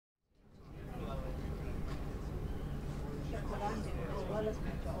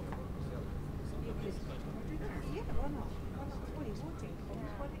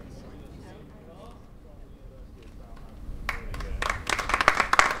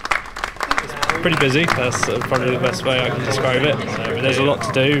pretty busy. That's probably the best way I can describe it. So there's a lot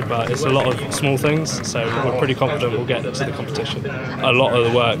to do, but it's a lot of small things. So we're pretty confident we'll get to the competition. A lot of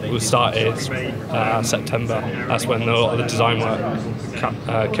the work was started September. That's when a lot of the design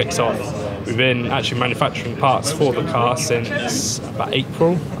work kicks off. We've been actually manufacturing parts for the car since about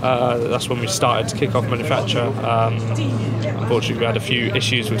April. That's when we started to kick off manufacture. Unfortunately, we had a few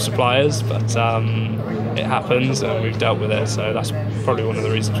issues with suppliers, but it happens and we've dealt with it. So that's probably one of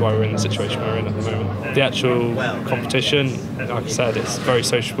the reasons why we're in the situation we're in at the moment. The actual competition, like I said, it's very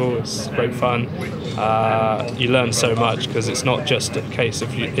sociable. It's great fun. You learn so much because it's not just a case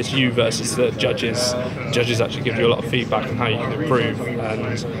of it's you versus the judges. Judges actually give you a lot of feedback on how you can improve,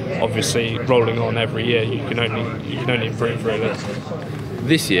 and obviously rolling on every year you can only improve really.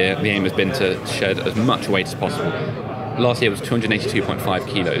 This year the aim has been to shed as much weight as possible. Last year was 282.5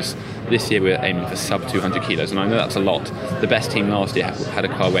 kilos. This year we're aiming for sub 200 kilos, and I know that's a lot. The best team last year had a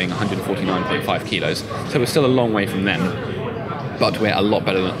car weighing 149.5 kilos, so we're still a long way from them, but we're a lot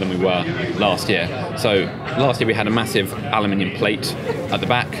better than we were last year. So last year we had a massive aluminium plate at the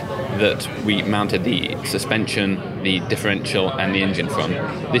back that we mounted the suspension, the differential and the engine from.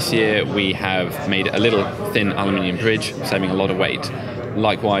 This year we have made a little thin aluminium bridge, saving a lot of weight.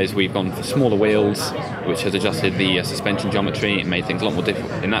 Likewise, we've gone for smaller wheels, which has adjusted the suspension geometry and made things a lot more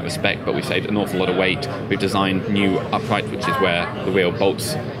difficult in that respect, but we've saved an awful lot of weight. We've designed new upright, which is where the wheel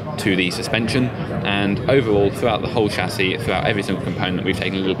bolts to the suspension, and overall throughout the whole chassis, throughout every single component, we've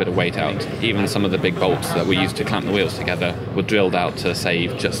taken a little bit of weight out. Even some of the big bolts that we used to clamp the wheels together were drilled out to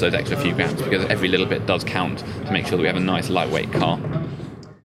save just those extra few grams, because every little bit does count to make sure that we have a nice lightweight car.